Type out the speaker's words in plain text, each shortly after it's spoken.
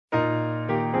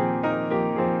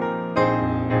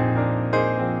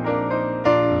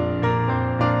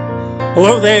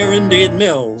Hello there, Indian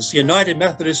Mills, United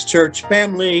Methodist Church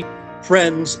family,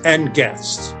 friends, and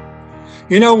guests.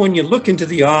 You know, when you look into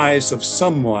the eyes of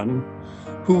someone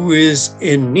who is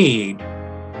in need,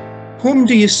 whom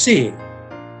do you see?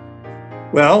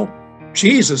 Well,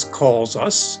 Jesus calls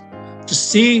us to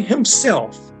see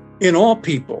himself in all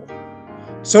people.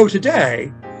 So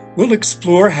today, we'll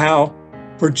explore how,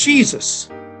 for Jesus,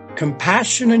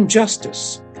 compassion and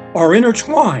justice are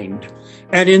intertwined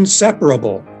and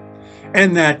inseparable,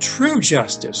 and that true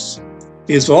justice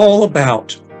is all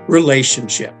about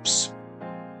relationships.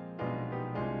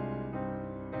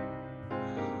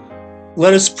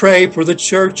 Let us pray for the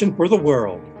church and for the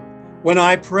world. When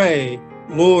I pray,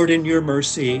 Lord, in your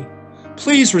mercy,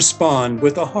 please respond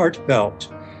with a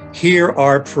heartfelt, hear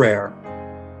our prayer.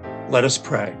 Let us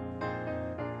pray.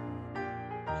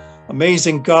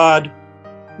 Amazing God,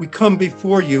 we come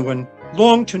before you and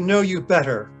long to know you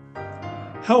better.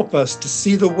 Help us to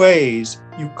see the ways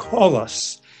you call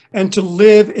us and to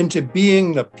live into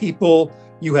being the people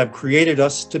you have created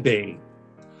us to be.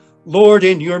 Lord,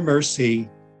 in your mercy,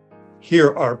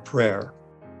 hear our prayer.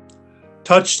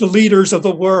 Touch the leaders of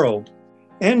the world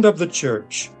and of the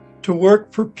church to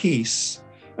work for peace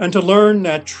and to learn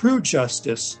that true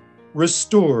justice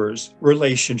restores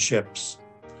relationships.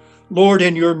 Lord,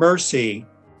 in your mercy,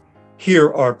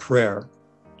 hear our prayer.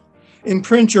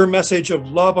 Imprint your message of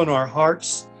love on our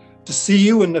hearts to see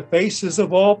you in the faces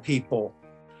of all people,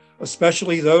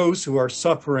 especially those who are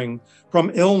suffering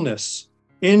from illness,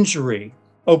 injury,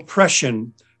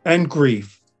 oppression, and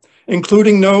grief,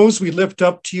 including those we lift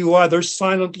up to you either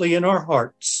silently in our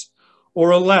hearts or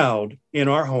aloud in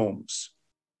our homes.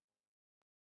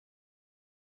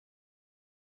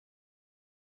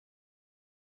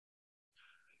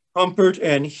 Comfort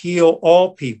and heal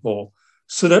all people,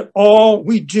 so that all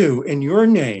we do in your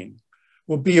name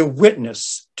will be a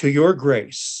witness to your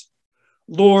grace.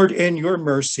 Lord, in your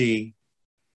mercy,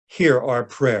 hear our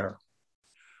prayer.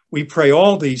 We pray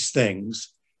all these things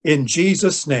in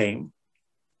Jesus' name.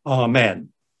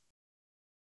 Amen.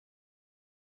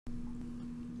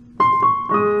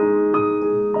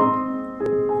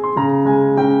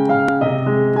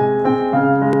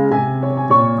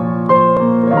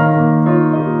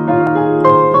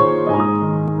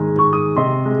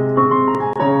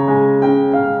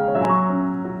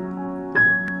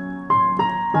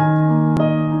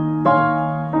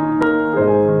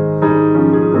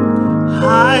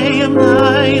 I am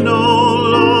thine, O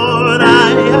Lord, I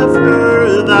have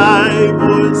heard thy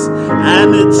voice,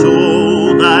 and it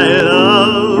told thy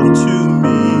love to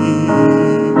me.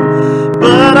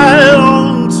 But I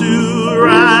long to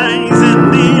rise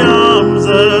in the arms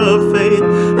of faith,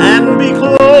 and be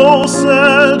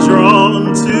closer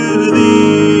drawn to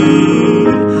thee.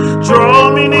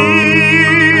 Draw me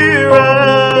nearer,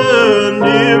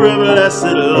 nearer,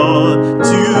 blessed Lord,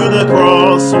 to the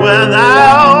cross where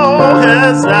thou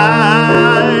hast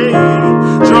died.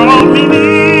 Draw me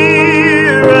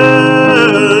nearer,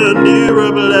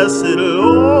 nearer, blessed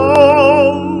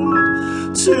Lord,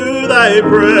 to thy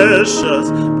precious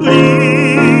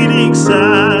bleeding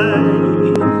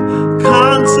side.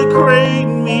 Consecrate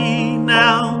me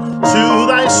now to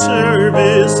thy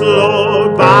service,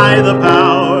 Lord, by the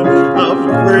power of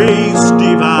grace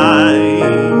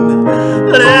divine.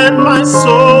 Let my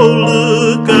soul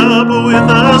look up with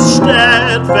a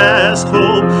steadfast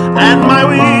hope, and my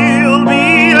will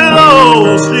be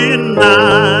lost in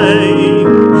thine.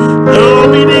 Draw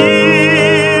me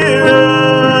nearer,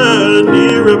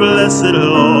 nearer, blessed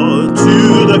Lord,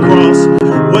 to the cross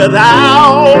where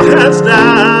thou hast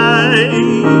died.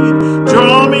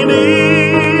 Draw me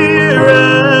nearer,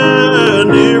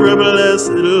 nearer,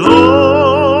 blessed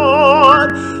Lord,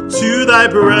 to thy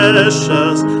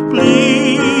precious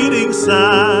bleeding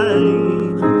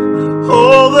side.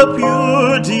 Oh, the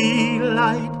pure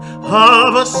delight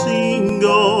of a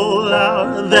single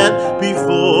hour that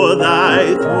before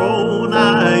thy throne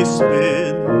I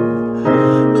spend,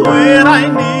 when I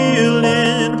kneel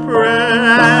in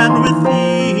prayer and with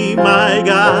thee, my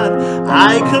God,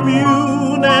 I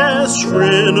commune as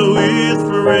friend with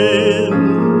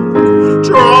friend.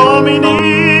 Draw me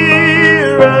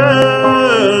nearer,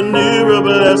 nearer,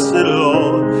 blessed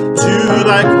Lord, to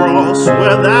thy cross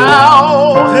where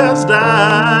thou hast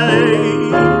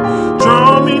died.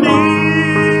 Draw me nearer,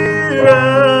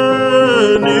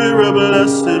 nearer,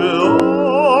 blessed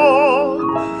Lord,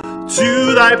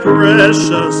 to thy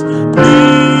precious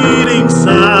bleeding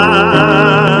side.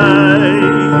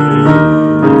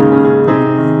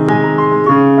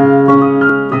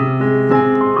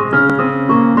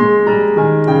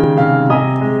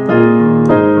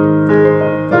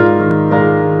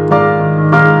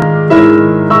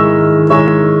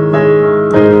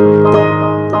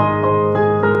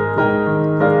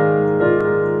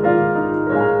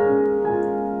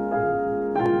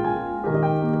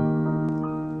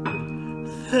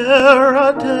 There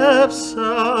are depths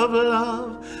of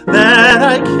love that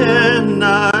I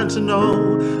cannot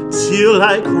know till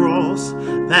I cross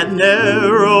that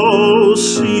narrow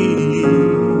sea.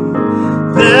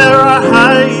 There are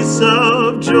heights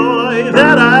of joy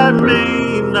that I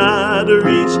may not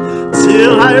reach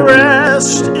till I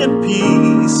rest in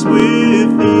peace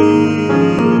with thee.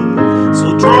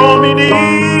 So draw me nearer,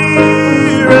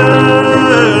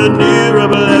 nearer,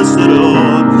 blessed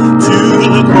Lord, to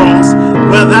the cross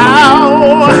where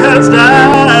thou hast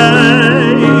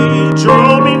died.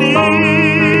 Draw me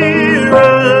nearer,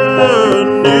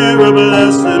 nearer,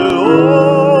 blessed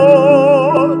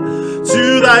Lord, to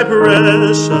thy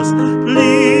precious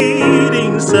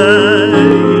bleeding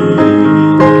side.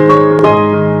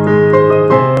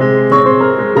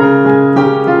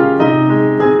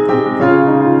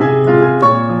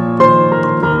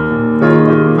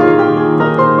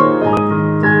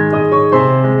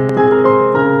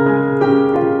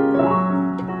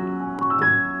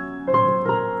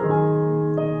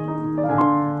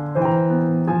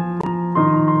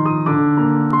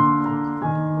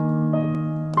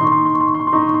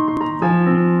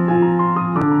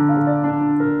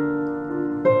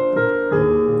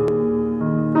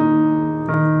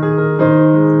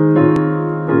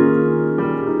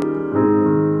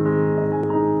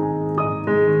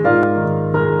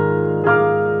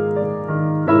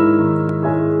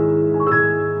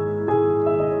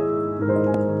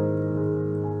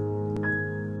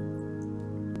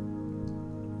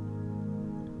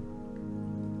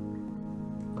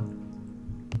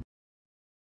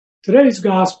 Today's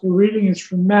gospel reading is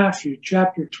from Matthew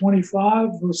chapter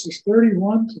 25, verses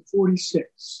 31 to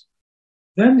 46.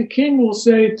 Then the king will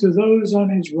say to those on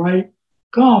his right,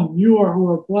 "Come, you who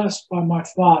are blessed by my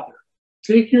Father.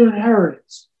 Take your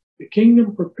inheritance, the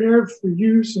kingdom prepared for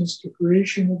you since the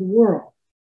creation of the world.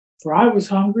 For I was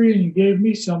hungry, and you gave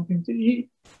me something to eat.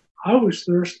 I was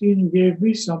thirsty, and you gave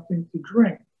me something to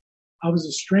drink. I was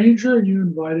a stranger, and you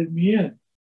invited me in.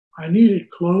 I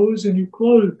needed clothes, and you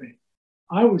clothed me.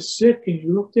 I was sick, and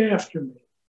you looked after me.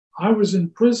 I was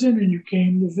in prison, and you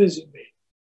came to visit me."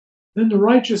 Then the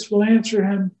righteous will answer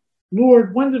him,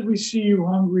 "Lord, when did we see you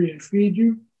hungry and feed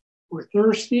you, or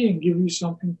thirsty and give you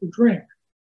something to drink?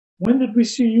 When did we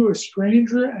see you a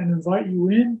stranger and invite you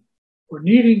in, or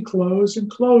needing clothes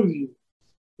and clothe you?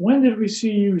 When did we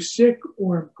see you sick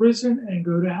or in prison and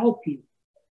go to help you?"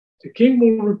 The king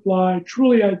will reply,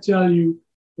 "Truly I tell you,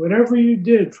 whatever you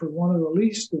did for one of the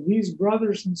least of these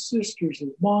brothers and sisters of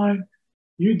mine,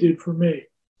 you did for me."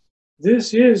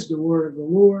 This is the word of the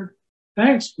Lord.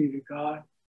 Thanks be to God.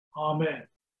 Amen.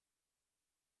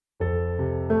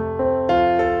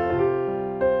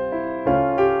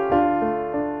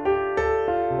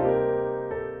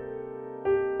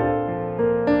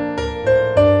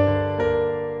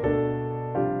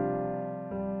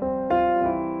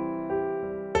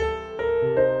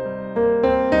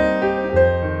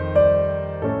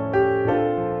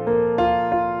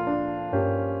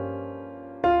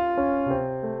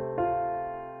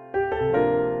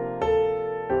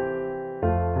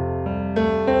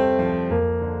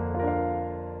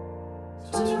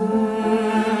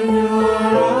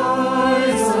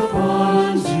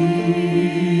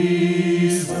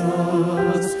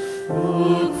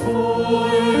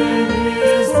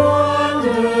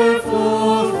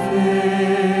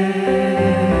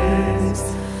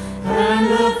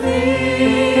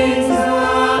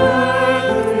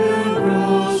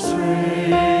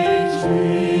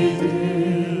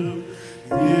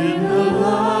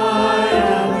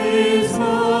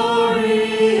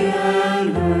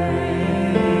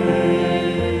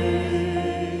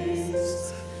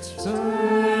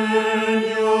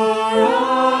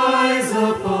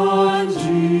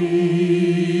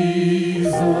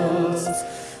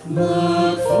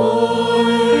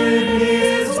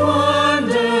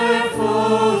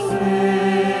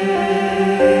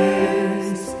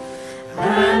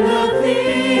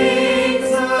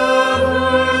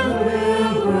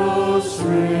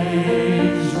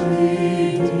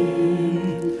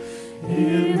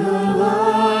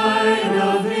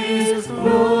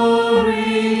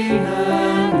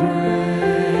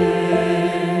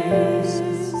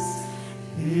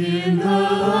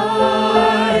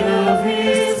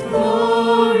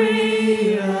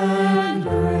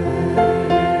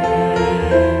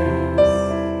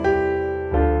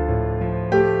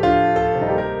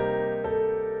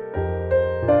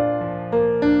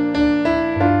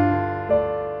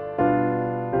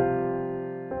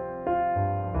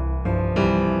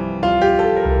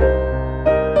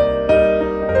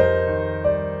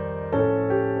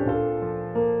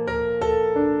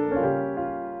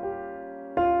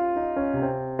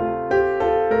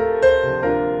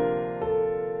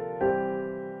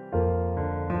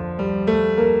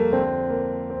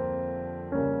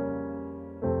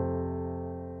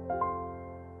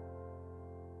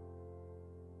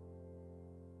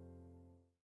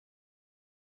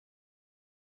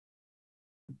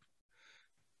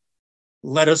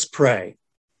 Let us pray.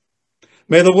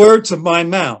 May the words of my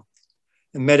mouth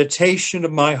and meditation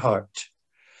of my heart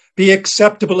be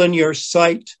acceptable in your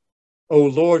sight, O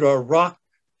Lord, our rock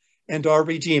and our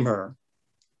Redeemer.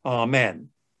 Amen.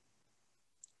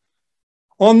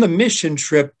 On the mission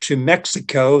trip to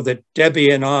Mexico that Debbie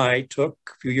and I took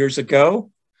a few years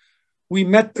ago, we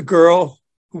met the girl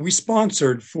who we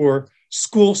sponsored for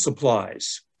school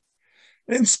supplies.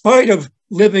 In spite of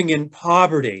living in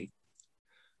poverty,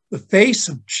 the face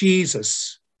of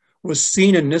Jesus was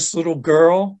seen in this little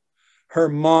girl, her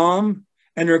mom,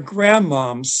 and her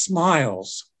grandmom's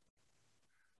smiles.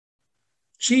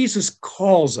 Jesus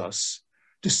calls us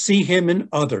to see him in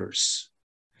others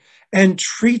and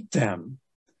treat them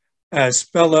as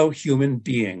fellow human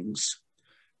beings,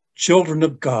 children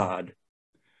of God,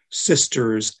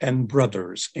 sisters and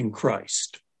brothers in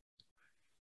Christ.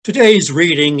 Today's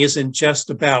reading isn't just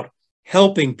about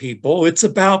helping people, it's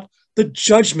about the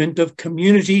judgment of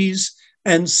communities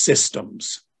and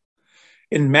systems.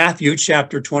 In Matthew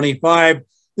chapter 25,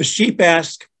 the sheep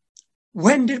ask,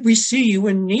 "When did we see you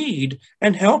in need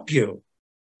and help you?"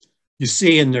 You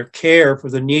see, in their care for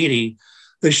the needy,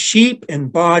 the sheep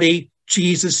embody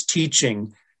Jesus'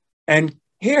 teaching and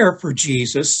care for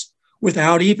Jesus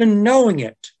without even knowing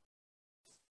it.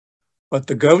 But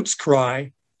the goats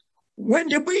cry, "When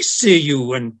did we see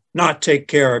you and not take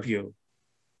care of you?"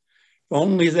 If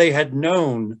only they had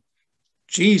known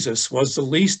Jesus was the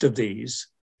least of these,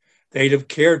 they'd have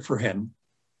cared for him,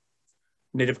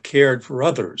 and they'd have cared for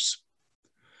others.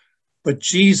 But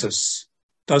Jesus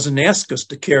doesn't ask us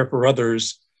to care for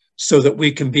others so that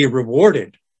we can be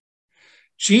rewarded.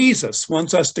 Jesus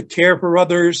wants us to care for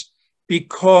others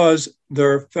because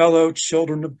they're fellow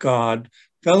children of God,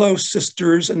 fellow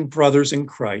sisters and brothers in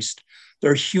Christ.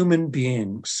 They're human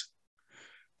beings.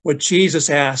 What Jesus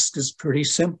asks is pretty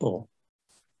simple: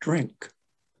 drink,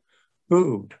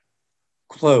 food,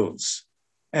 clothes,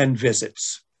 and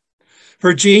visits.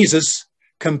 For Jesus,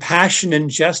 compassion and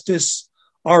justice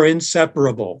are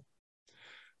inseparable.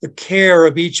 The care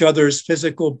of each other's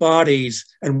physical bodies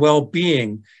and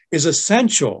well-being is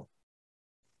essential,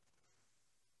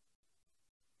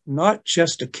 not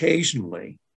just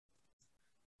occasionally,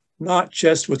 not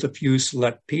just with a few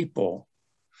select people,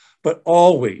 but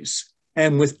always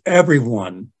and with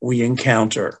everyone we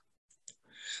encounter.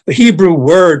 The Hebrew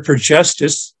word for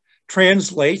justice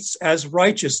translates as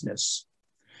righteousness.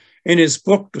 In his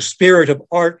book, The Spirit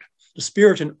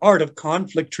and Art of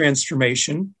Conflict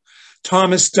Transformation,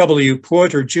 Thomas W.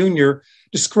 Porter Jr.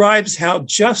 describes how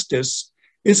justice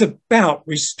is about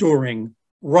restoring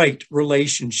right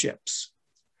relationships.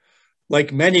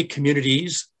 Like many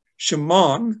communities,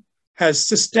 Shimon has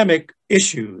systemic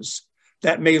issues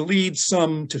that may lead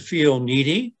some to feel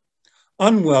needy,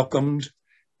 unwelcomed,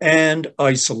 and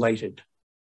isolated.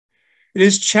 It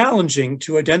is challenging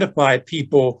to identify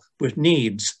people with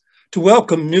needs, to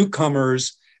welcome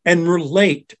newcomers, and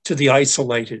relate to the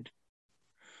isolated.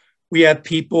 We have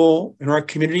people in our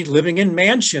community living in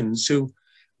mansions who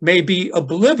may be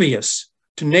oblivious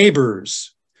to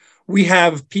neighbors. We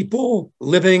have people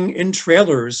living in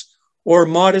trailers or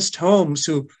modest homes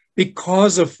who,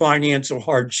 because of financial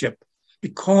hardship,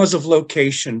 because of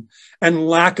location and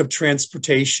lack of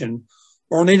transportation,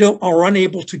 are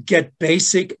unable to get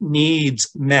basic needs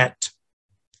met.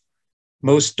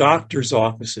 Most doctors'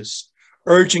 offices,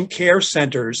 urgent care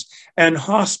centers, and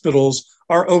hospitals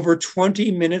are over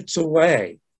 20 minutes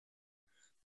away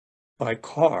by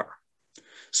car.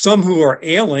 Some who are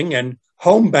ailing and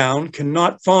homebound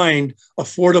cannot find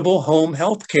affordable home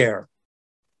health care.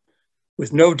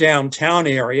 With no downtown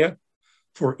area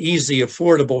for easy,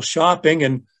 affordable shopping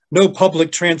and no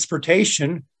public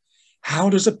transportation,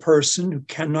 how does a person who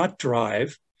cannot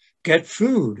drive get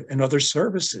food and other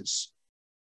services?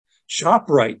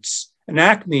 ShopRites and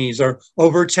Acme's are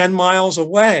over 10 miles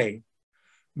away.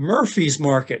 Murphy's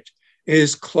Market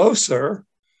is closer,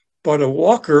 but a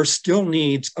walker still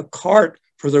needs a cart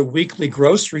for their weekly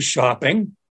grocery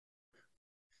shopping.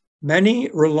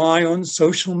 Many rely on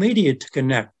social media to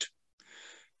connect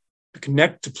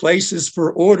to places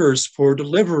for orders for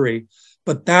delivery,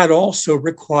 but that also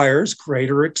requires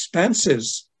greater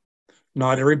expenses.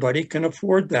 Not everybody can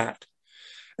afford that.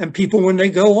 And people, when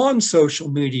they go on social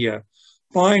media,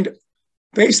 find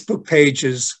Facebook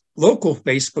pages, local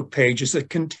Facebook pages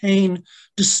that contain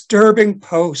disturbing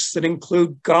posts that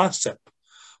include gossip,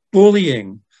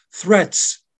 bullying,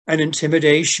 threats, and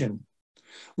intimidation,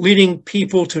 leading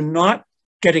people to not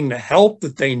getting the help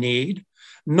that they need,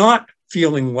 not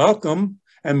feeling welcome,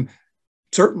 and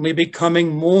certainly becoming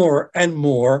more and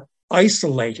more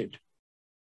isolated.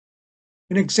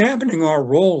 In examining our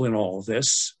role in all of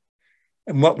this,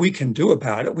 and what we can do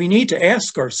about it, we need to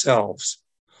ask ourselves,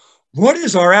 what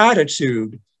is our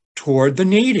attitude toward the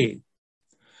needy?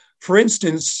 For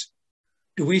instance,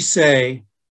 do we say,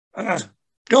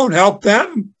 don't help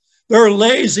them, they're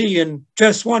lazy and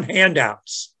just want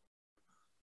handouts?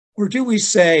 Or do we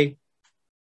say,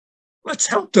 let's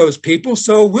help those people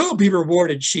so we'll be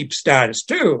rewarded sheep status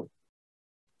too?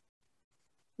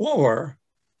 Or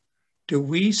do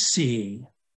we see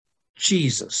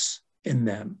Jesus in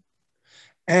them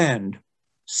and,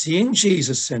 seeing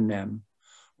Jesus in them,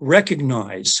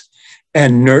 recognize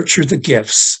and nurture the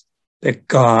gifts that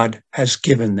God has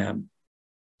given them?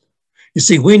 You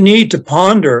see, we need to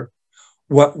ponder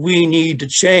what we need to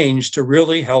change to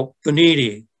really help the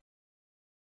needy.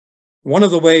 One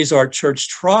of the ways our church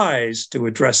tries to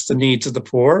address the needs of the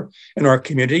poor in our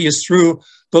community is through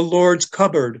the Lord's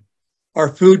cupboard, our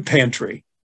food pantry.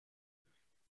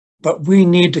 But we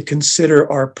need to consider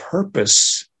our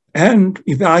purpose and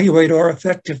evaluate our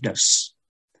effectiveness.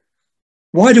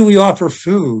 Why do we offer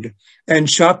food and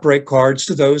ShopRite cards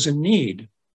to those in need?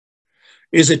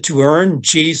 Is it to earn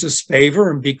Jesus' favor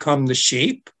and become the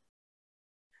sheep?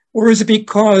 Or is it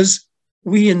because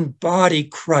we embody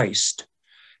Christ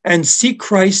and see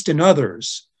Christ in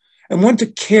others and want to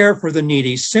care for the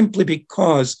needy simply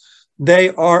because they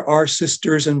are our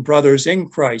sisters and brothers in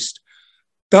Christ,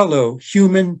 fellow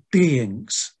human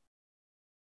beings?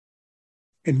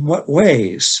 In what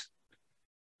ways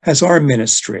has our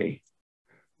ministry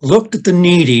looked at the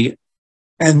needy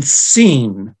and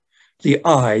seen the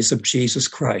eyes of Jesus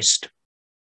Christ?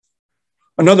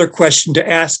 Another question to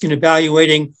ask in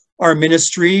evaluating our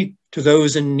ministry to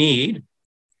those in need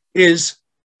is,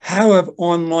 how have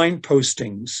online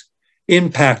postings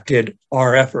impacted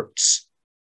our efforts?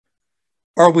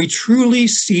 Are we truly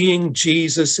seeing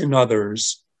Jesus in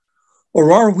others,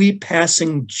 or are we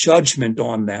passing judgment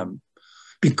on them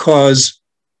because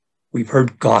we've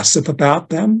heard gossip about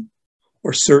them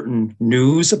or certain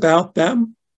news about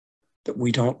them that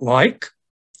we don't like?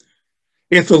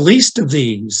 If the least of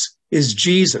these is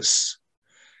Jesus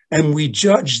and we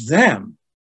judge them,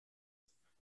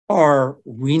 are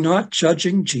we not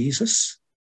judging Jesus?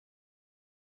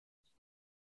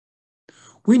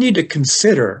 We need to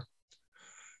consider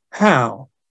how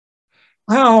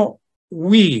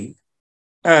we,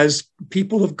 as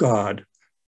people of God,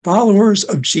 followers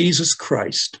of Jesus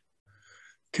Christ,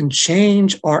 can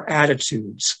change our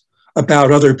attitudes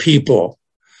about other people,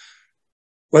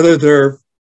 whether they're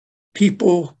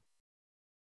people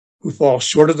who fall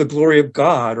short of the glory of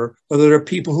God or whether they're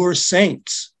people who are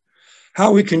saints.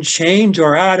 How we can change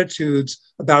our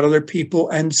attitudes about other people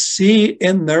and see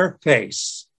in their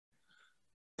face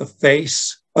the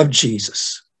face of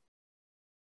Jesus,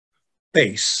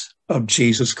 face of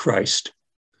Jesus Christ.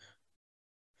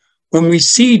 When we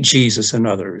see Jesus in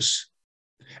others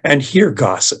and hear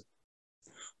gossip,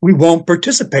 we won't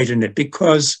participate in it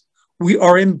because we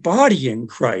are embodying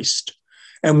Christ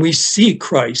and we see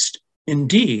Christ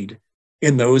indeed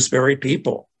in those very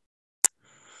people.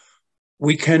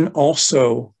 We can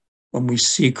also, when we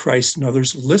see Christ in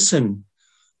others, listen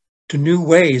to new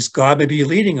ways God may be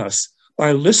leading us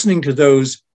by listening to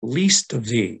those least of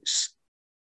these.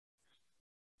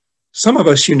 Some of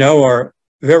us, are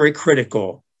very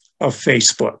critical of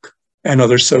Facebook and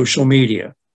other social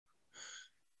media.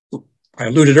 I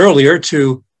alluded earlier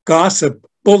to gossip,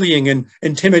 bullying, and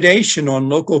intimidation on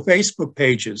local Facebook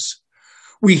pages.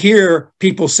 We hear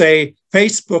people say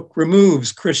Facebook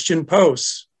removes Christian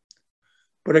posts.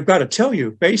 But I've got to tell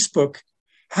you, Facebook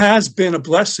has been a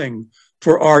blessing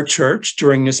for our church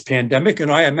during this pandemic,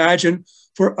 and I imagine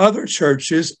for other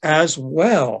churches as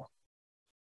well.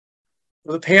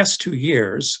 For the past 2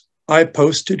 years, I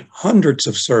posted hundreds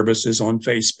of services on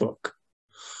Facebook.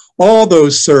 All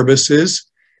those services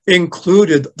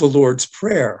included the Lord's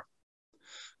Prayer.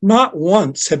 Not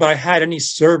once have I had any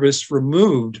service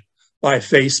removed by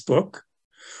Facebook.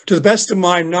 To the best of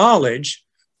my knowledge,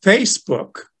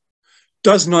 Facebook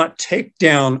does not take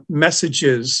down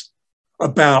messages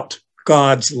about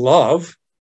God's love.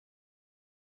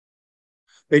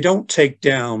 They don't take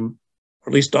down,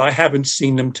 or at least I haven't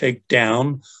seen them take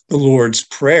down, the Lord's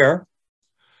Prayer.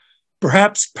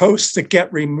 Perhaps posts that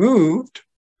get removed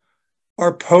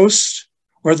are posts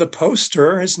where the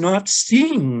poster is not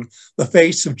seeing the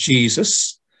face of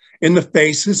Jesus in the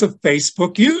faces of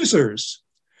Facebook users.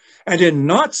 And in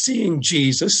not seeing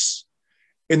Jesus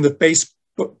in the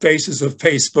faces of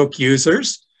Facebook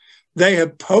users, they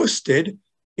have posted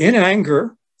in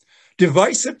anger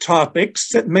divisive topics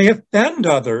that may offend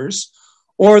others,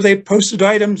 or they posted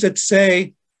items that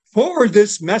say, forward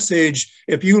this message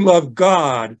if you love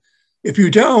God, If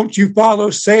you don't, you follow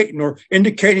Satan, or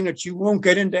indicating that you won't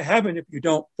get into heaven if you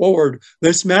don't forward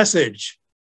this message.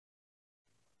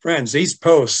 Friends, these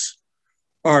posts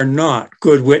are not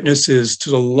good witnesses to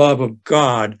the love of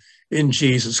God in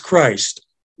Jesus Christ.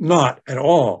 Not at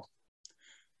all.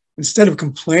 Instead of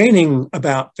complaining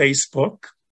about Facebook,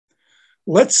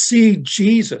 let's see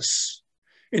Jesus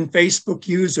in Facebook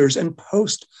users and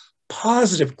post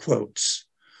positive quotes.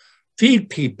 Feed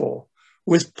people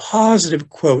with positive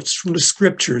quotes from the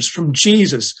scriptures, from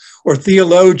Jesus or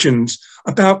theologians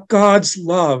about God's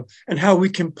love and how we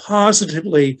can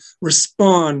positively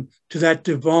respond to that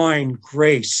divine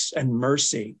grace and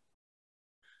mercy.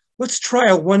 Let's try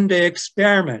a one-day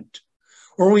experiment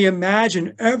where we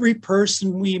imagine every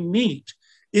person we meet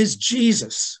is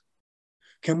Jesus.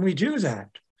 Can we do that?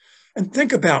 And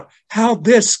think about how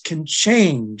this can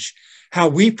change how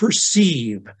we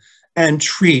perceive and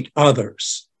treat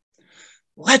others.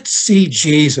 Let's see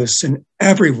Jesus in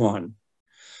everyone,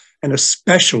 and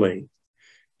especially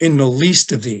in the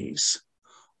least of these,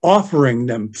 offering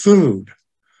them food,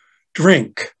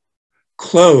 drink,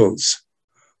 clothes,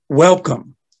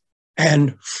 welcome,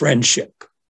 and friendship.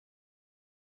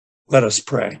 Let us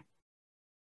pray.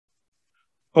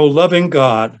 O loving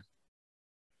God,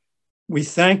 we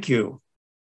thank you.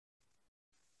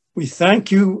 We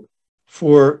thank you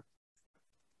for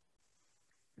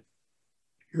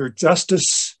your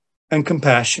justice and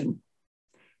compassion.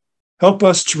 Help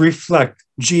us to reflect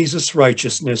Jesus'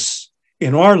 righteousness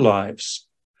in our lives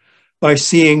by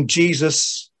seeing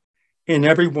Jesus in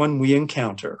everyone we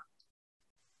encounter.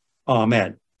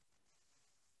 Amen.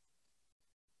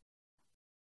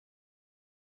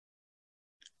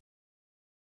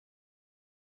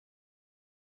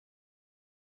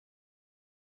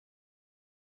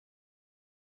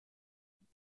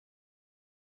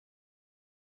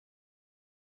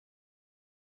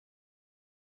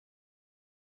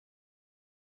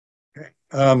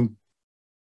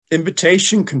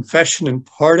 Invitation, confession, and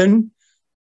pardon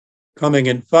coming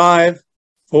in 5,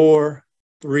 4,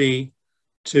 3,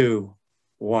 2,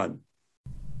 1.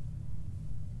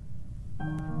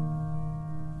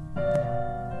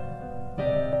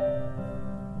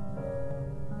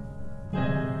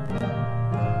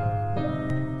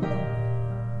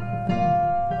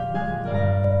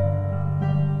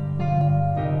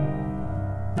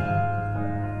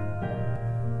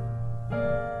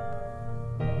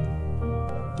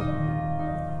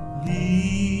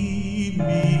 Lead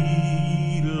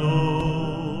me,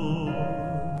 Lord,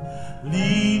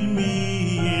 lead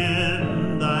me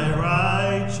in thy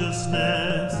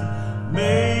righteousness.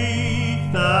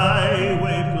 Make thy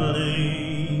way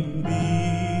plain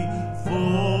before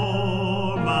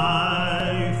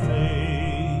my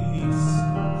face.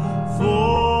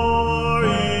 For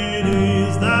it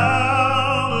is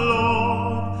thou,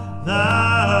 Lord,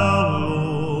 thou,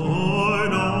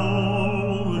 Lord,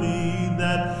 only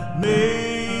that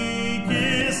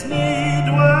makest me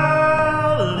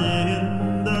dwell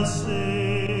in the safety.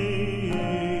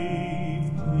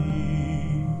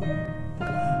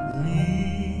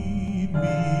 Lead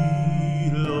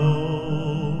me,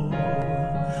 Lord,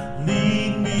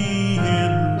 lead me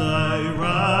in thy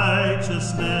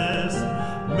righteousness.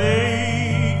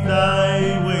 Make thy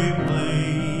way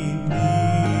plain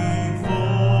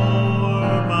before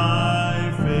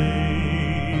my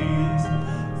face.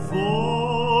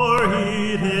 For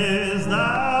it is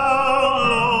thou,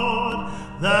 Lord,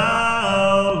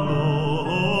 thou,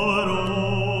 Lord,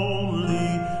 only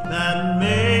that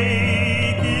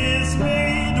makest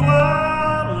me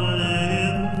dwell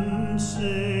in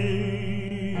safety.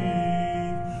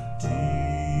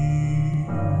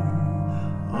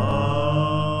 Amen.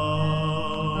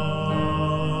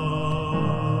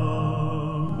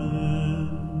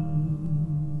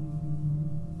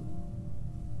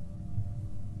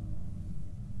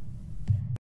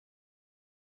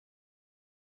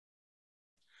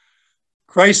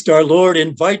 Christ our Lord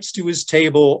invites to his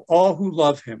table all who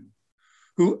love him,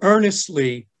 who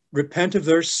earnestly repent of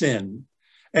their sin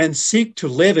and seek to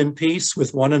live in peace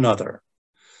with one another.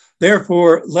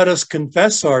 Therefore, let us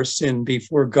confess our sin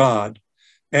before God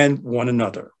and one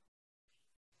another.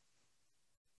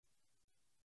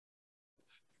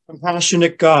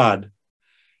 Compassionate God,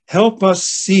 help us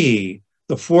see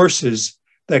the forces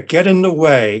that get in the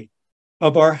way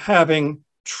of our having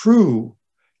true,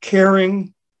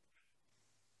 caring,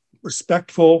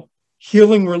 respectful,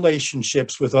 healing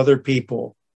relationships with other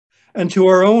people, and to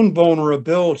our own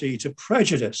vulnerability to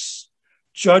prejudice,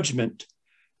 judgment,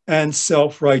 and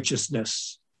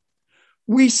self-righteousness.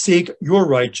 We seek your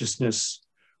righteousness,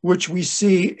 which we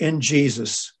see in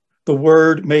Jesus, the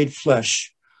Word made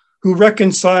flesh, who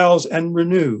reconciles and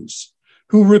renews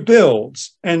who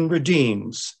rebuilds and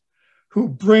redeems, who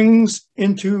brings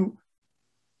into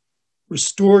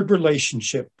restored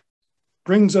relationship,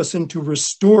 brings us into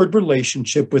restored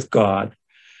relationship with God,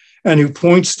 and who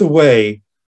points the way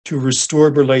to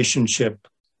restored relationship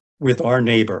with our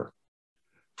neighbor.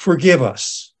 Forgive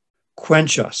us,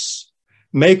 quench us,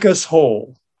 make us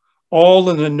whole, all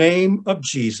in the name of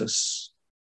Jesus.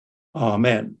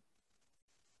 Amen.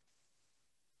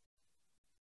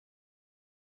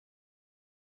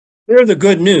 Hear the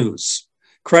good news.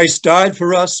 Christ died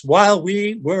for us while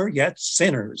we were yet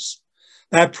sinners.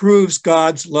 That proves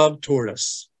God's love toward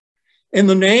us. In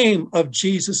the name of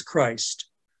Jesus Christ,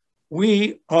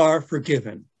 we are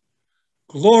forgiven.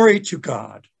 Glory to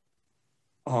God.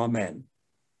 Amen.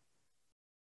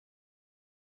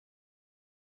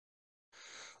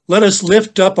 Let us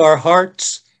lift up our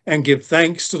hearts and give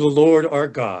thanks to the Lord our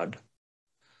God.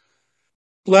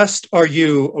 Blessed are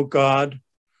you, O God,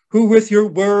 who with your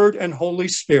word and Holy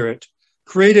Spirit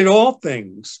created all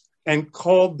things and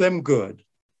called them good.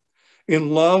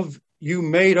 In love, you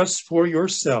made us for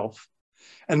yourself.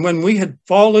 And when we had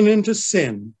fallen into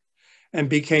sin and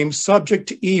became subject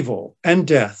to evil and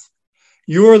death,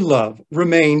 your love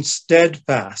remained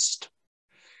steadfast.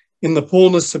 In the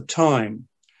fullness of time,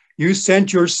 you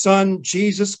sent your Son,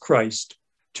 Jesus Christ,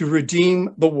 to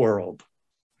redeem the world.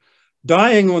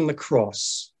 Dying on the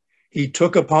cross, he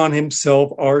took upon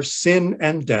himself our sin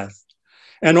and death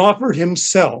and offered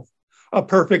himself a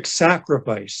perfect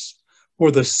sacrifice for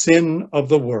the sin of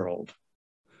the world.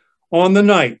 On the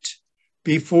night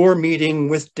before meeting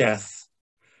with death,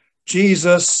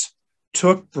 Jesus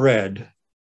took bread,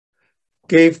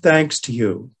 gave thanks to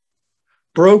you,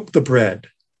 broke the bread,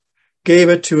 gave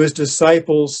it to his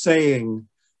disciples, saying,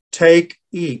 "Take,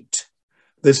 eat.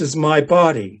 This is my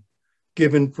body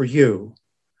given for you.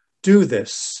 Do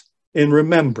this in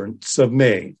remembrance of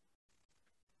me."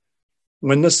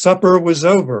 When the supper was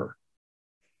over,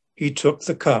 he took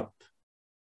the cup.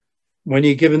 When he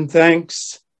had given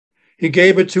thanks, he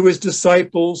gave it to his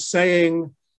disciples,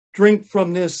 saying, "Drink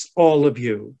from this, all of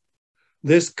you.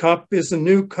 This cup is the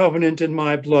new covenant in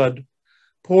my blood,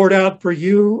 poured out for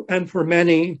you and for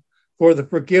many for the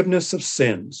forgiveness of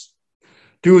sins.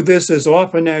 Do this as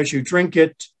often as you drink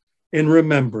it in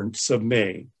remembrance of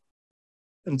me."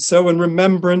 And so in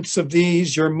remembrance of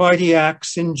these, your mighty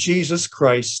acts in Jesus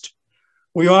Christ,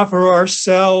 we offer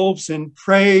ourselves in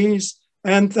praise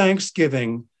and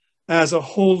thanksgiving as a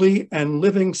holy and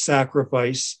living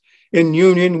sacrifice in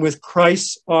union with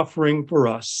Christ's offering for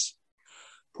us.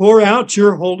 Pour out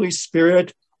your Holy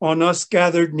Spirit on us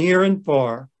gathered near and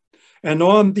far, and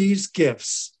on these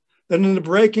gifts, that in the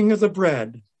breaking of the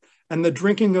bread and the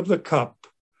drinking of the cup,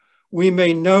 we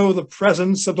may know the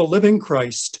presence of the living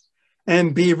Christ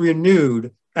and be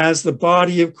renewed as the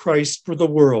body of Christ for the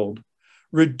world,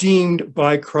 redeemed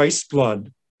by Christ's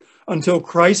blood, until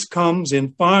Christ comes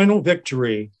in final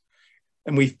victory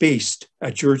and we feast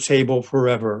at your table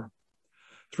forever.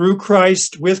 Through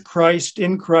Christ, with Christ,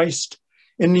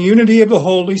 in the unity of the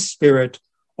Holy Spirit,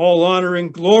 all honor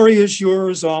and glory is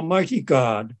yours, Almighty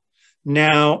God,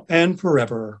 now and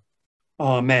forever.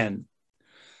 Amen.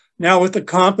 Now, with the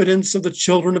confidence of the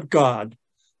children of God,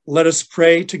 let us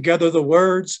pray together the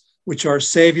words which our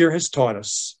Savior has taught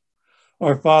us.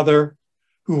 Our Father,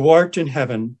 who art in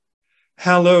heaven,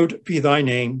 hallowed be thy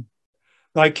name.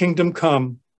 Thy kingdom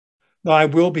come, thy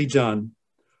will be done,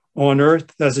 on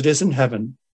earth as it is in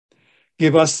heaven.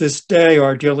 Give us this day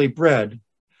our daily bread,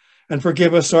 and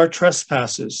forgive us our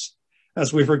trespasses,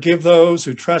 as we forgive those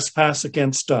who trespass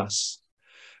against us.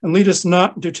 And lead us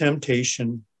not into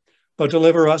temptation, but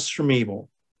deliver us from evil.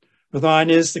 For thine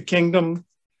is the kingdom,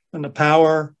 and the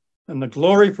power, and the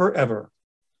glory forever.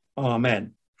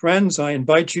 Amen. Friends, I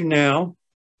invite you now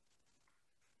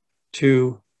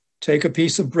to take a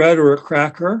piece of bread or a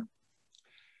cracker.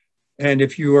 And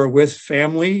if you are with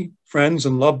family, friends,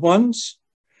 and loved ones,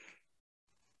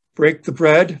 break the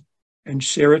bread and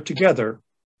share it together.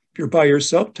 If you're by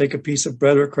yourself, take a piece of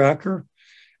bread or cracker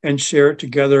and share it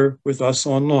together with us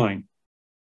online.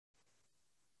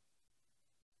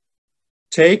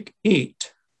 Take,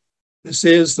 eat. This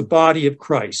is the body of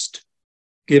Christ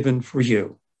given for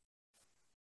you.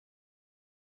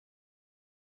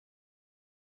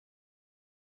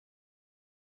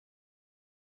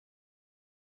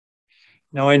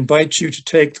 Now I invite you to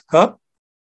take the cup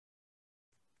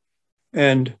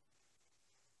and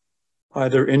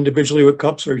either individually with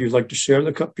cups, or if you'd like to share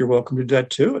the cup, you're welcome to do that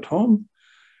too at home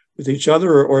with each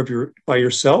other, or if you're by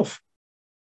yourself,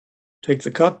 take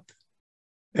the cup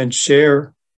and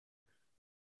share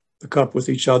the cup with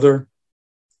each other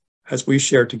as we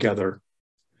share together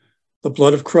the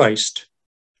blood of Christ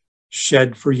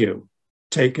shed for you.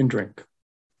 Take and drink.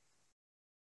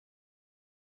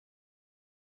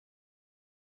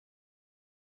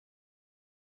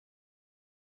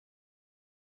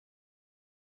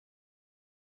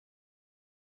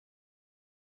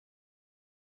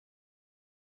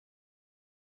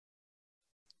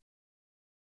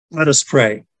 Let us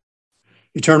pray.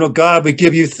 Eternal God, we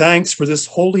give you thanks for this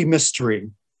holy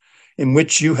mystery in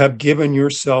which you have given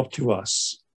yourself to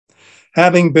us.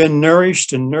 Having been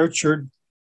nourished and nurtured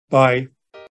by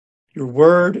your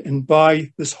word and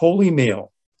by this holy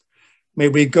meal, may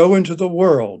we go into the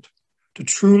world to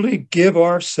truly give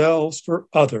ourselves for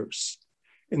others.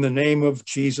 In the name of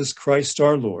Jesus Christ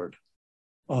our Lord.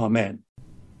 Amen.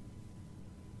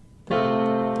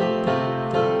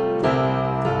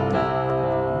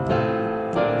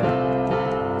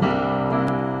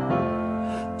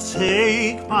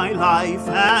 Take my life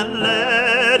and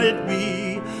let it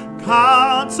be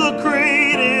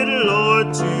consecrated,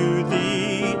 Lord, to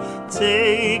thee.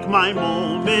 Take my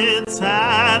moments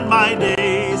and my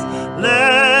days,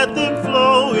 let them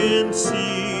flow in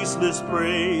ceaseless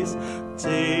praise.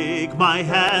 Take my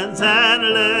hands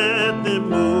and let them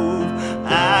move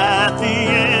at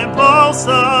the impulse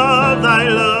of thy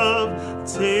love.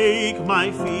 Take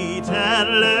my feet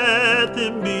and let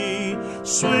them be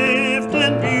swift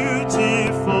and beautiful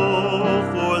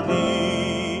for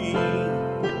thee.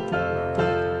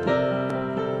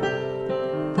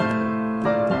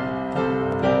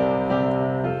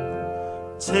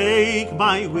 Take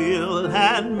my will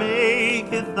and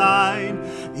make it thine,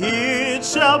 it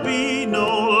shall be no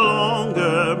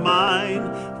longer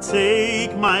mine.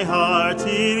 Take my heart, it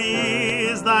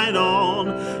is thine own,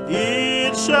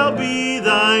 it shall be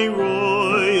thy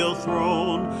royal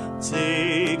throne.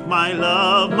 Take my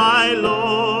love, my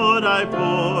Lord, I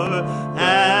pour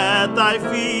at thy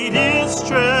feet its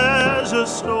treasure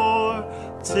store.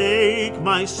 Take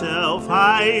myself,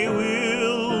 I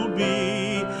will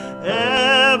be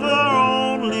ever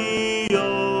only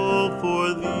all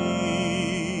for thee.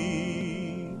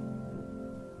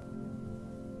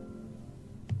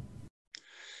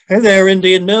 Hey there,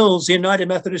 Indian Mills, United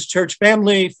Methodist Church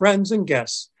family, friends, and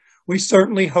guests. We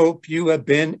certainly hope you have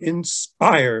been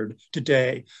inspired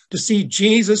today to see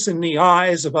Jesus in the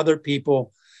eyes of other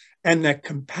people, and that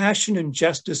compassion and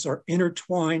justice are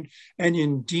intertwined and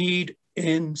indeed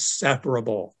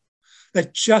inseparable.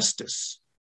 That justice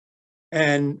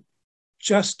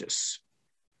involves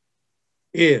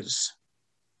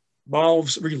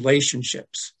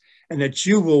relationships, and that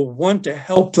you will want to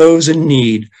help those in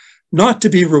need, not to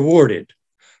be rewarded,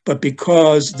 but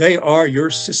because they are your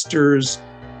sisters.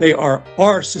 They are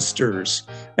our sisters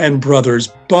and brothers,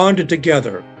 bonded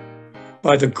together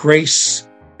by the grace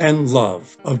and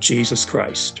love of Jesus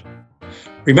Christ.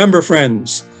 Remember,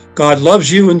 friends, God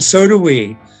loves you, and so do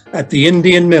we at the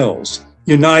Indian Mills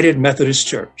United Methodist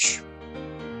Church.